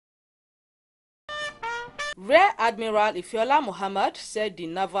Rear Admiral Ifeola Mohammed said the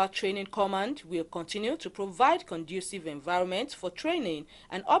Naval Training Command will continue to provide conducive environment for training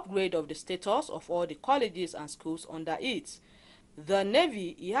and upgrade of the status of all the colleges and schools under it. The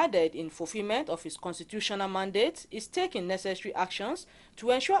Navy, he added, in fulfillment of its constitutional mandate, is taking necessary actions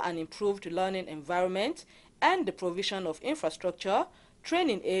to ensure an improved learning environment and the provision of infrastructure,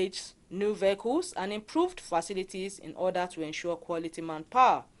 training aids, new vehicles, and improved facilities in order to ensure quality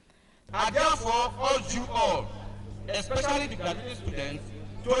manpower. I therefore urge you all, especially the graduate students,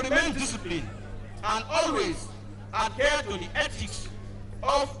 to remain disciplined and always adhere to the ethics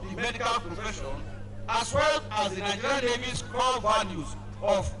of the medical profession, as well as the Nigerian Navy's core values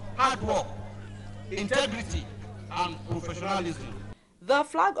of hard work, integrity, and professionalism. The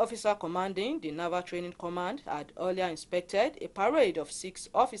flag officer commanding the Naval Training Command had earlier inspected a parade of 6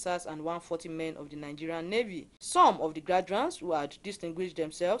 officers and 140 men of the Nigerian Navy. Some of the graduates who had distinguished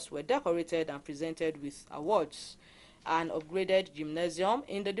themselves were decorated and presented with awards. An upgraded gymnasium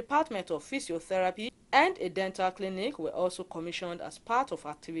in the Department of Physiotherapy and a dental clinic were also commissioned as part of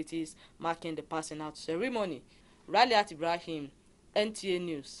activities marking the passing out ceremony. Raliat Ibrahim, NTA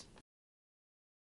News.